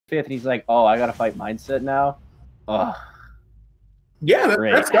5th, and he's like, "Oh, I gotta fight mindset now." Ugh. Yeah,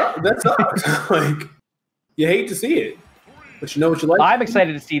 that sucks. Like, you hate to see it, but you know what you like. I'm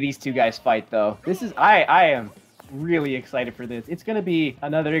excited to see these two guys fight, though. This is I am really excited for this. It's gonna be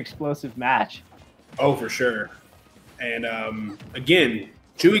another explosive match. Oh, for sure. And again,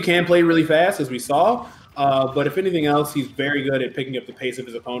 Chewie can play really fast, as we saw. But if anything else, he's very good at picking up the pace of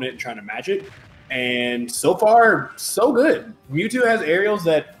his opponent and trying to match it. And so far, so good. Mewtwo has aerials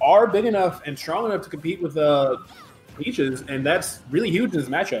that are big enough and strong enough to compete with Peaches, and that's really huge in this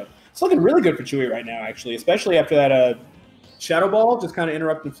matchup. It's looking really good for Chewie right now, actually, especially after that Shadow Ball just kind of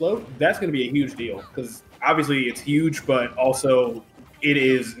interrupted float. That's going to be a huge deal because obviously it's huge, but also it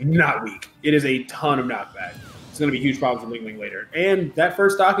is not weak. It is a ton of knockback. It's going to be huge problems with Lingling later. And that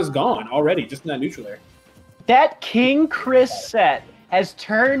first stock is gone already, just in that neutral air. That King Chris set has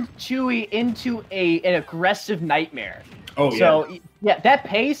turned Chewie into an aggressive nightmare. Oh, yeah. So, yeah, that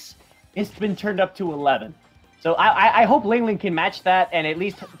pace has been turned up to 11. So I hope Lingling can match that and at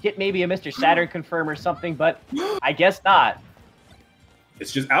least get maybe a Mr. Saturn confirm or something, but I guess not.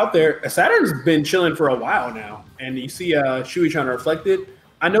 It's just out there. Saturn's been chilling for a while now, and you see Chewie trying to reflect it.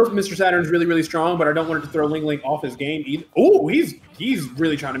 I know Mr. Saturn's really, really strong, but I don't want it to throw Lingling off his game either. Oh, he's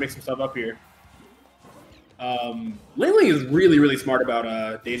really trying to mix some stuff up here. Lingling is really, really smart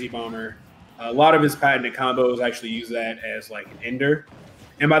about Daisy Bomber. A lot of his patented combos actually use that as like an ender.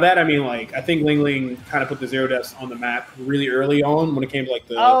 And by that, I mean, like, I think Lingling kind of put the zero deaths on the map really early on when it came to, like,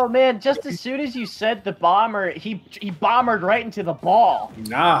 the... Oh, man, just as soon as you said the bomber, he bombered right into the ball.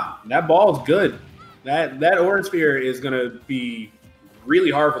 Nah, that ball is good. That Aura Sphere is going to be really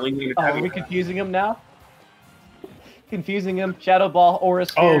hard for Lingling to are we confusing him now? Confusing him? Shadow Ball, Aura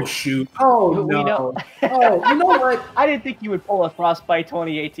Sphere. Oh, shoot. Oh, no. Oh, you know what? I didn't think you would pull a Frostbite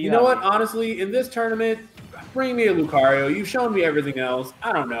 2018. You know what? Honestly, in this tournament... Bring me a Lucario. You've shown me everything else.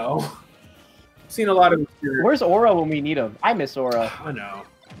 I don't know. I've seen a lot of... Where's Aura when we need him? I miss Aura. I know.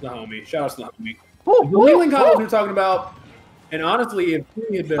 The homie. Shout out to the homie. The Lingling combos we're talking about, and honestly, if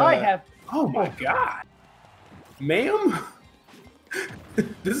he had I have... Oh, my God. Ma'am?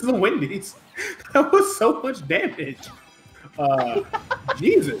 This is the Wendy's. That was so much damage.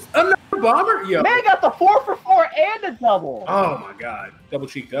 Jesus. Another bomber? Yo. Man got the 4 for 4 and a double. Oh, my God. Double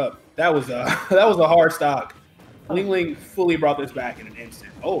cheeked up. That was a hard stock. Lingling fully brought this back in an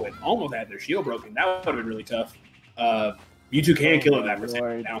instant. Oh, it almost had their shield broken. That would have been really tough. Mewtwo can kill it that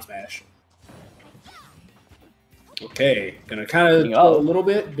percent down smash. Okay, gonna kind of a little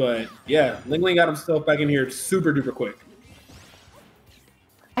bit, but yeah, Lingling got himself back in here super duper quick.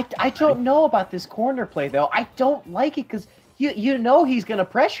 I don't know about this corner play though. I don't like it because you know he's gonna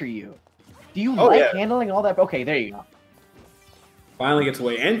pressure you. Do you handling all that? Okay, there you go. Finally gets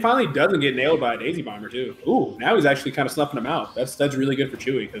away, and finally doesn't get nailed by a Daisy Bomber, too. Ooh, now he's actually kind of snuffing him out. That's really good for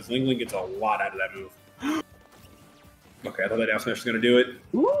Chewie, because Lingling gets a lot out of that move. Okay, I thought that down smash was going to do it.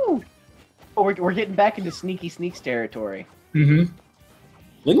 Ooh! Oh, we're getting back into sneaky sneaks territory. Mm-hmm.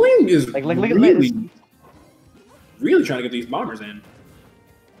 Lingling is like, really trying to get these bombers in.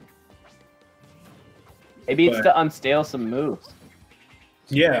 Maybe it's to unstale some moves.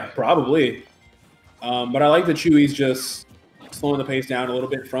 Yeah, probably. But I like that Chewie's just... slowing the pace down a little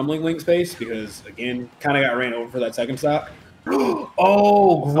bit from Lingling's pace because, again, kind of got ran over for that second stock.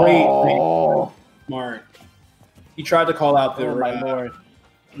 Oh, great. Oh. Smart. He tried to call out the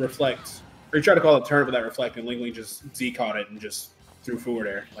reflect. Or he tried to call the turn with that reflect, and Lingling just Z caught it and just threw forward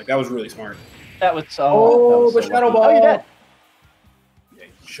air. Like, that was really smart. That was so... Oh, the Shadow Ball. Oh, you're dead. Yeah,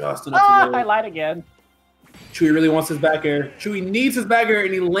 just enough to I lied again. Chewie really wants his back air. Chewie needs his back air,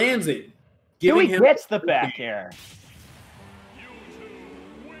 and he lands it. Chewie gets the back air.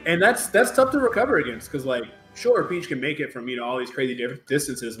 And that's tough to recover against because, like, sure, Peach can make it from, all these crazy different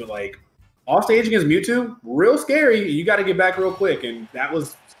distances, but, like, off stage against Mewtwo, real scary. You got to get back real quick, and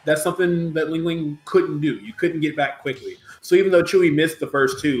that's something that Lingling couldn't do. You couldn't get back quickly. So even though Chewie missed the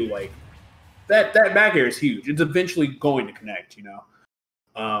first two, like, that back air is huge. It's eventually going to connect,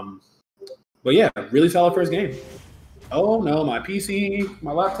 But yeah, really solid first game. Oh, no, my PC,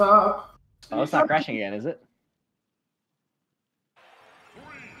 my laptop. Oh, it's not crashing again, is it?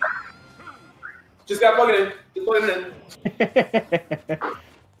 Just got plugged in. Just plugged it in.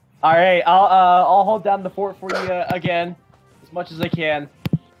 All right, I'll hold down the fort for you again as much as I can,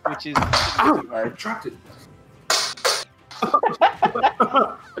 which is hard. I dropped it.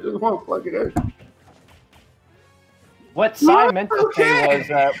 I just want to plug it in. What Sai meant to say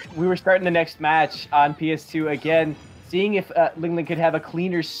was we were starting the next match on PS2 again, seeing if Lingling could have a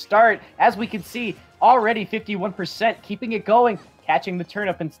cleaner start. As we can see, already 51%, keeping it going, catching the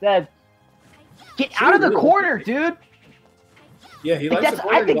turnip instead. Get out of the corner, dude! Yeah, he Like likes the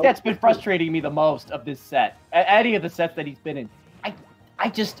corner. I think that's been frustrating me the most of this set. Any of the sets that he's been in.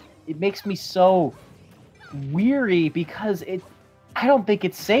 It makes me so weary because I don't think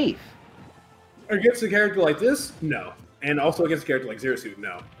it's safe. Against a character like this, no. And also against a character like Zero Suit,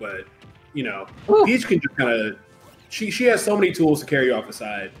 no. But, you know, Ooh. Peach can just kind of... She has so many tools to carry you off the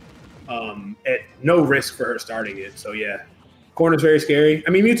side at no risk for her starting it. So, yeah. Corner's very scary. I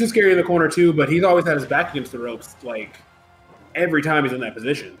mean, Mewtwo's scary in the corner, too, but he's always had his back against the ropes, like, every time he's in that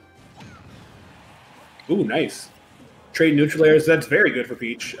position. Ooh, nice. Trade neutral airs. That's very good for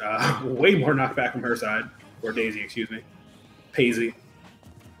Peach. Way more knockback from her side. Or Daisy, excuse me. Paisy.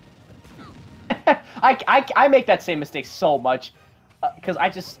 I make that same mistake so much because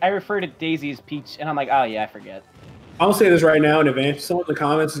I refer to Daisy as Peach and I'm like, oh yeah, I forget. I'll say this right now in advance. Someone in the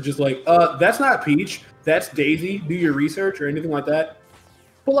comments is just like, that's not Peach, that's Daisy. Do your research or anything like that.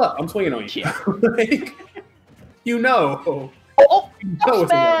 Pull up, I'm swinging on you. Yeah. Like, you know. Oh, you know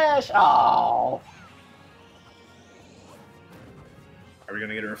smash! Oh. Are we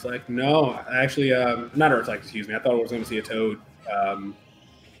gonna get a reflect? No, actually, not a reflect. Excuse me. I thought I was gonna see a Toad.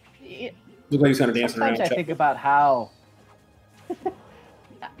 Looked like he's kind of dancing around. Sometimes I think about how.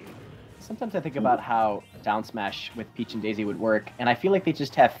 Sometimes I think about how down smash with Peach and Daisy would work, and I feel like they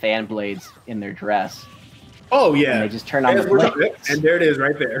just have fan blades in their dress. Oh yeah, and they just turn on the blades. And there it is,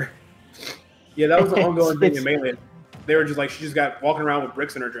 right there. Yeah, that was the ongoing thing in Melee. They were just like, she just got walking around with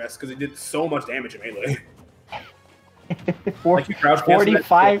bricks in her dress because it did so much damage in Melee. Like you crouch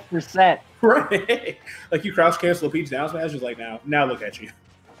 45%. Right. Like you crouch cancel a Peach down smash, just like now look at you.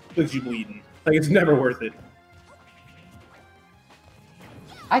 Look at you bleeding. Like it's never worth it.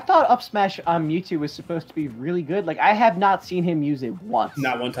 I thought up smash on Mewtwo was supposed to be really good. Like I have not seen him use it once.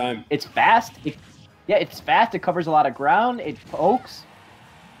 Not one time. It's fast. It's fast. It covers a lot of ground. It pokes.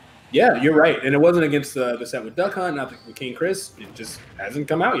 Yeah, you're right. And it wasn't against the set with Duck Hunt, not with King Chris. It just hasn't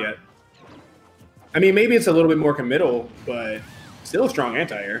come out yet. I mean, maybe it's a little bit more committal, but still a strong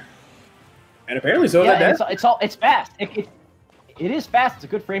anti-air. And apparently so is that. It's fast. It is fast. It's a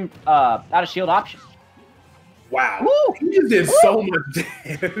good frame out of shield option. Wow. Woo! He just did so much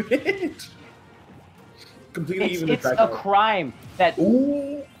damage. Completely even it's a crime that...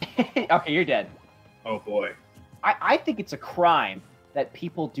 Ooh. Okay, you're dead. Oh, boy. I think it's a crime that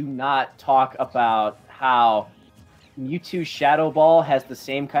people do not talk about how Mewtwo Shadow Ball has the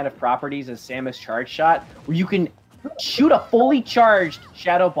same kind of properties as Samus Charge Shot, where you can shoot a fully charged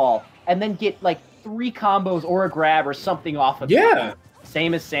Shadow Ball and then get like 3 combos or a grab or something off of it. Yeah.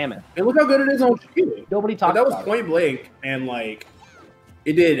 Same as Samus. And look how good it is on shield. Nobody talks about it. That was point blank, and like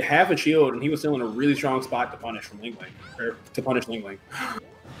it did half a shield, and he was still in a really strong spot to punish from Lingling, or to punish Lingling.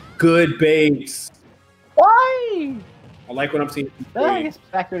 Good baits. Why? I like what I'm seeing. I guess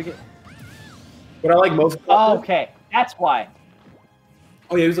back there again. What I like most. Oh, okay, that's why.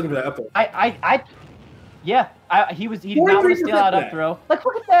 Oh yeah, he was looking for that up throw. He did not want to steal out up throw. Like,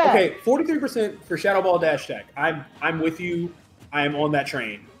 look at that. Okay, 43% for Shadow Ball dash tech. I'm with you. I am on that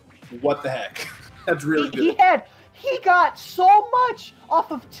train. What the heck? That's really good. He got so much off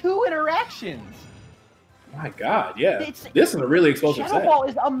of 2 interactions. My God, yeah. This is a really explosive Shadow Ball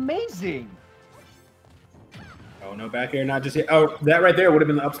is amazing. Oh no, back air not just hit. Oh, that right there would have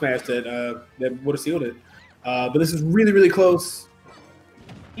been the up smash that would have sealed it. But this is really, really close.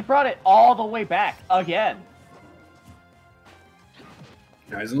 He brought it all the way back again.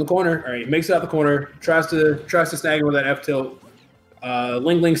 Now he's in the corner. All right, he makes it out the corner. Tries to snag him with that F tilt.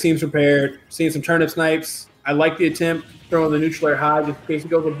 Lingling seems prepared. Seeing some turnip snipes. I like the attempt, throwing the neutral air high just in case he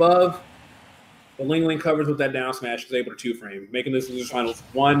goes above. The Lingling covers with that down smash, is able to 2-frame, making this losers finals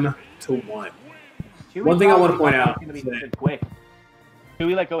 1-1. One thing I want to point out. Quick.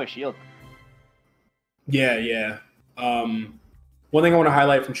 Chewie let go of shield. Yeah. One thing I want to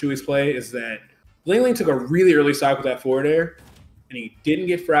highlight from Chewie's play is that Lingling took a really early stock with that forward air, and he didn't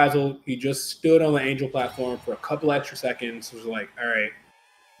get frazzled. He just stood on the Angel platform for a couple extra seconds. It was like, all right,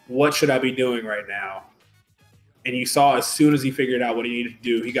 what should I be doing right now? And you saw as soon as he figured out what he needed to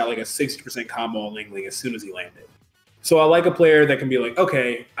do, he got like a 60% combo on Lingling as soon as he landed. So I like a player that can be like,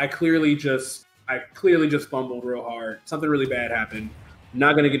 okay, I clearly just fumbled real hard. Something really bad happened.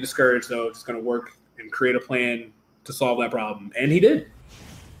 Not going to get discouraged, though. Just going to work and create a plan to solve that problem. And he did.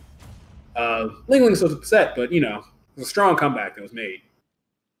 Lingling was upset, but, you know, it was a strong comeback that was made.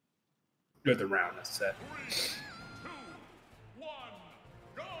 Good the round, that's set.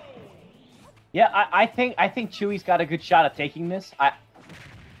 Yeah, I think Chewie's got a good shot at taking this.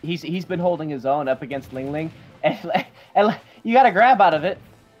 He's been holding his own up against Lingling, and you got to grab out of it.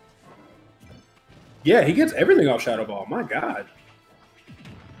 Yeah, he gets everything off Shadow Ball. My God,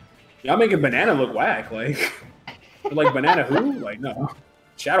 y'all making Banana look whack. Like But like banana who? Like no.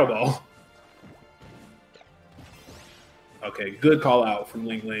 Shadow Ball. Okay, good call out from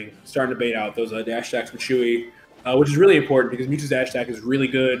Lingling. Starting to bait out those dash attacks from Chewie, which is really important because Mewtwo's dash attack is really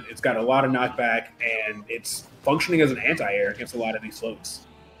good. It's got a lot of knockback, and it's functioning as an anti-air against a lot of these floats.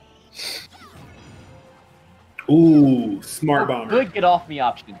 Ooh, smart bomber. Good get off me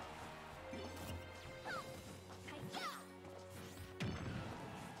option.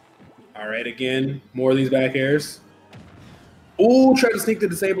 All right, again, more of these back airs. Ooh, tried to sneak the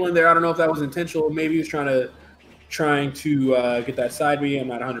disable in there. I don't know if that was intentional. Maybe he was trying to get that side B. I'm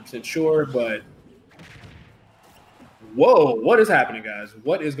not 100% sure, but whoa, what is happening, guys?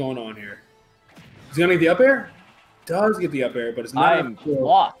 What is going on here? Is he gonna get the up air? Does get the up air, but it's not. I'm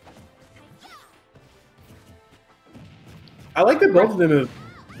lost. I like that both of them have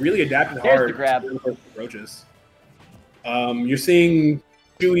really adapted There's hard the grab. to their approaches. You're seeing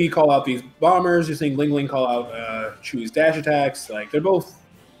Chewie call out these bombers. You're seeing Lingling call out Chewie's dash attacks. Like they're both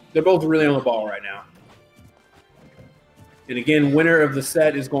really on the ball right now. And again, winner of the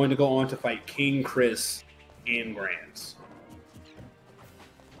set is going to go on to fight King Chris in Grands.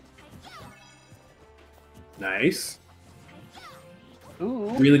 Nice.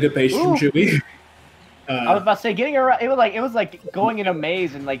 Ooh. Really good patience from Chewie. I was about to say, getting around, it was like going in a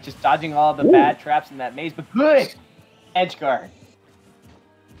maze and like just dodging all the bad traps in that maze, but good edge guard.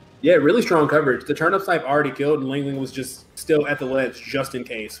 Yeah, really strong coverage. The turnip snipe already killed, and Lingling was just still at the ledge just in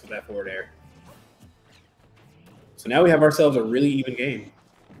case with that forward air. So now we have ourselves a really even game.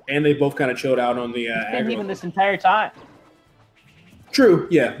 And they both kind of chilled out on the Been even this entire time. True.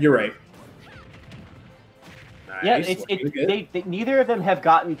 Yeah, you're right. Nice. Yeah, they neither of them have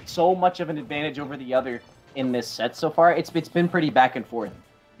gotten so much of an advantage over the other in this set so far. It's been pretty back and forth.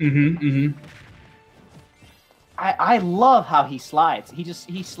 I love how he slides.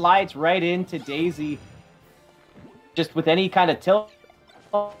 He slides right into Daisy just with any kind of tilt,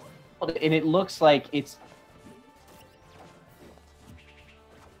 and it looks like it's.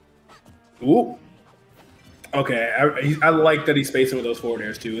 Ooh. Okay, I like that he's spacing with those forward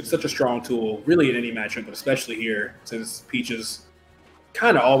airs too. It's such a strong tool, really in any matchup, but especially here since Peach is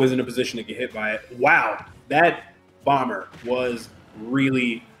kind of always in a position to get hit by it. Wow, that bomber was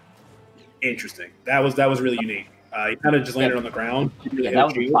really interesting. That was really unique. He kind of just landed on the ground. Yeah, that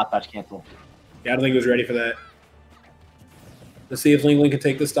was a spot touch cancel. Yeah, I don't think he was ready for that. Let's see if Lingling can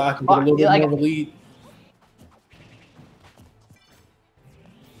take the stock and get a little bit more of a lead.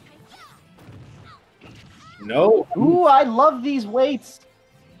 No. Ooh, I love these weights.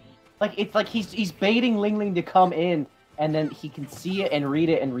 Like it's like he's baiting Lingling to come in, and then he can see it and read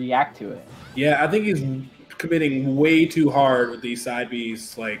it and react to it. Yeah, I think he's committing way too hard with these side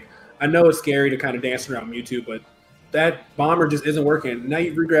Bs. Like I know it's scary to kind of dance around Mewtwo, but that bomber just isn't working. Now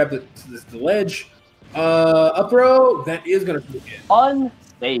you regrab the ledge. Up throw, that is going to be it.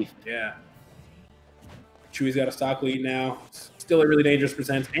 Unsafe. Yeah. Chewie's got a stock lead now. Still a really dangerous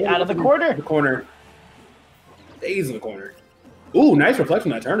percent. Out of the corner. The corner. Stays in the corner. Ooh, nice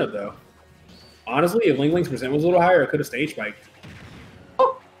reflection on that turnip, though. Honestly, if Lingling's percent was a little higher, it could have stage spiked.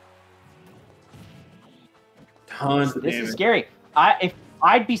 Oh. Tons of damage. This is scary.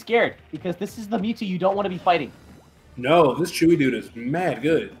 I'd be scared because this is the Mewtwo you don't want to be fighting. No, this Chewie dude is mad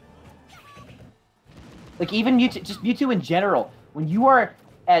good. Like even Mewtwo, just Mewtwo in general, when you are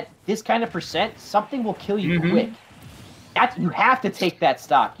at this kind of percent, something will kill you quick. You have to take that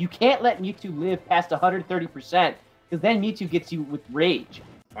stock. You can't let Mewtwo live past 130% because then Mewtwo gets you with rage.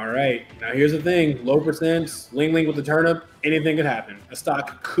 All right, now here's the thing. Low percents, Lingling with the turnip, anything could happen. A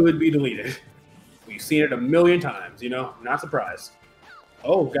stock could be deleted. We've seen it a million times, you know? Not surprised.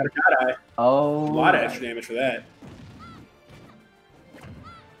 Oh, got a God Eye. Oh. A lot of extra damage for that.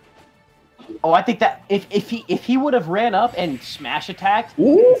 Oh, I think that if he would have ran up and smash attacked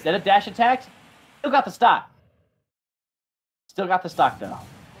instead of dash attacked, still got the stock. Still got the stock though.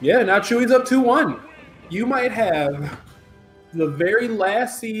 Yeah, now Chewie's up 2-1. You might have the very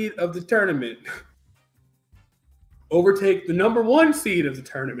last seed of the tournament overtake the #1 seed of the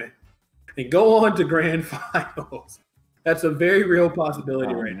tournament and go on to grand finals. That's a very real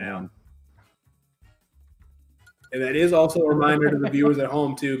possibility right now. And that is also a reminder to the viewers at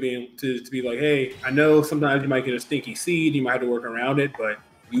home too, to be like, hey, I know sometimes you might get a stinky seed, you might have to work around it, but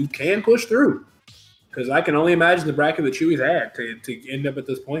you can push through. Because I can only imagine the bracket that Chewie's had to end up at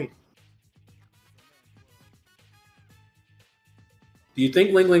this point. Do you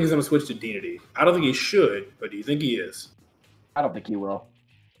think Lingling is going to switch to Deity? I don't think he should, but do you think he is? I don't think he will.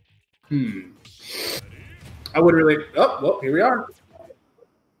 I would really. Oh, well, here we are.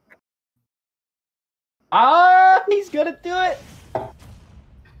 He's gonna do it.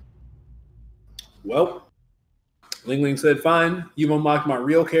 Well, Lingling said, fine, you've unlocked my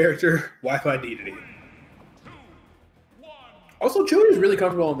real character. Wi-Fi Dedede. Also, Chewie is really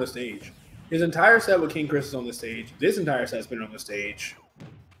comfortable on the stage. His entire set with King Chris is on the stage. This entire set's been on the stage.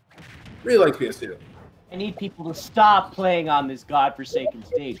 Really likes PS2. I need people to stop playing on this godforsaken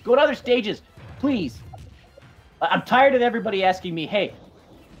stage. Go to other stages, please. I'm tired of everybody asking me, hey,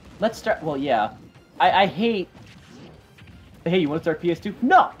 let's start. Well, yeah. I hate. Hey, you want to start PS2?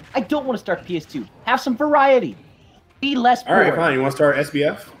 No, I don't want to start PS2. Have some variety. Be less bored. All right, fine. You want to start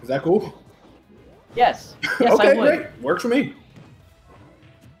SBF? Is that cool? Yes. Yes, okay, I would. great. Works for me.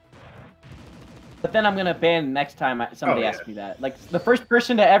 But then I'm going to ban next time somebody asks me that. Like, the first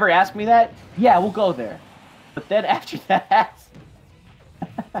person to ever ask me that, yeah, we'll go there. But then after that,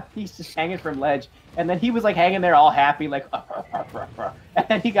 he's just hanging from ledge. And then he was, like, hanging there all happy, like, and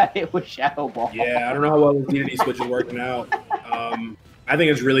then he got hit with Shadow Ball. Yeah, I don't know how well his DDD switch is working out. I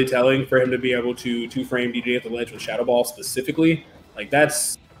think it's really telling for him to be able to two-frame DDD at the ledge with Shadow Ball specifically. Like,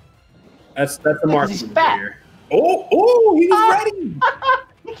 that's the mark. He's fat. Here. Oh, he's ready.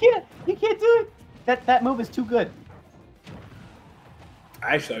 You can't do it. That move is too good.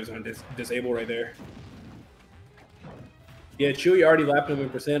 I actually thought he was going to disable right there. Yeah, Chewie already lapped him in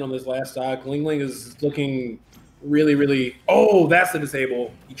percent on this last stock. Lingling is looking really, really... Oh, that's the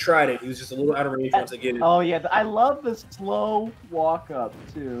disable. He tried it. He was just a little out of range once again. Oh, yeah. I love the slow walk-up,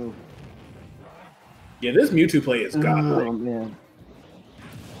 too. Yeah, this Mewtwo play is godly. Oh, man.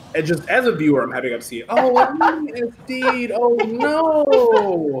 And just as a viewer, I'm happy to see it. Oh, indeed. Oh,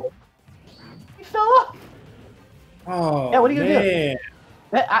 no. He fell off. Oh, yeah, what are you going to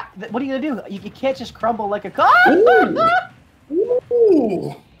do? What are you going to do? You can't just crumble like a car.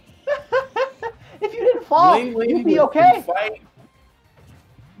 Ooh. If you didn't fall, you'd be okay.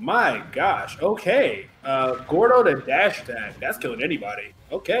 My gosh. Okay. Gordo to dash attack. That's killing anybody.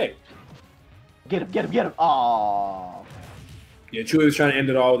 Okay. Get him. Aww. Yeah, Chewie was trying to end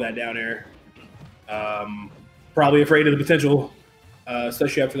it all with that down air. Probably afraid of the potential,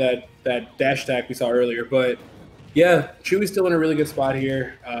 especially after that dash attack we saw earlier. But yeah, Chewie's still in a really good spot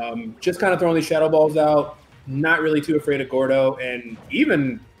here. Just kind of throwing these shadow balls out. Not really too afraid of Gordo, and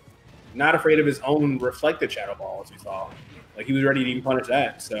even not afraid of his own reflected shadow ball, as we saw. Like, he was ready to even punish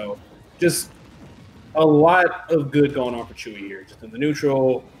that. So just a lot of good going on for Chewie here. Just in the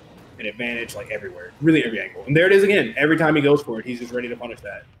neutral, an advantage, like, everywhere. Really every angle. And there it is again. Every time he goes for it, he's just ready to punish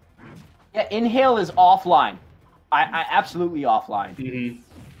that. Yeah, Inhale is offline. I absolutely offline. Mm-hmm.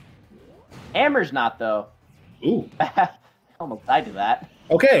 Hammer's not, though. Ooh. Almost died to that.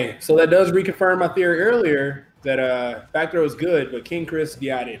 Okay, so that does reconfirm my theory earlier that back throw is good, but King Chris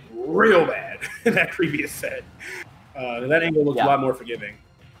got it real bad in that previous set. That angle looks a lot more forgiving.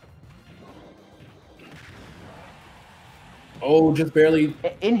 Oh, just barely.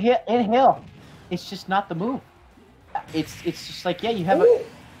 Inhale. It's just not the move. It's just like, yeah, you have a...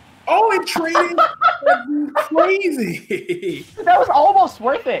 Oh, it traded crazy. That was almost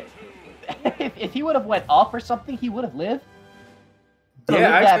worth it. If he would have went up or something, he would have lived.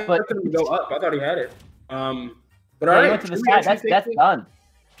 Yeah, I expected him to go up. I thought he had it. But all right, he went to the side. That's done.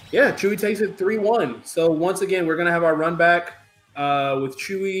 Yeah, Chewie takes it 3-1. So once again, we're gonna have our run back with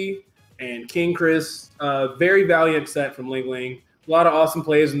Chewie and King Chris. Very valiant set from Lingling. A lot of awesome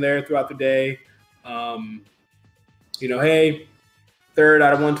plays in there throughout the day. Hey, 3rd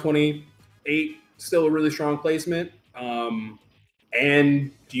out of 128, still a really strong placement.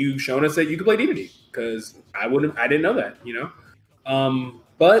 And you've shown us that you can play DDD, because I didn't know that,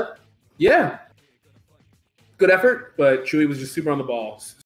 But yeah, good effort. But Chewie was just super on the ball,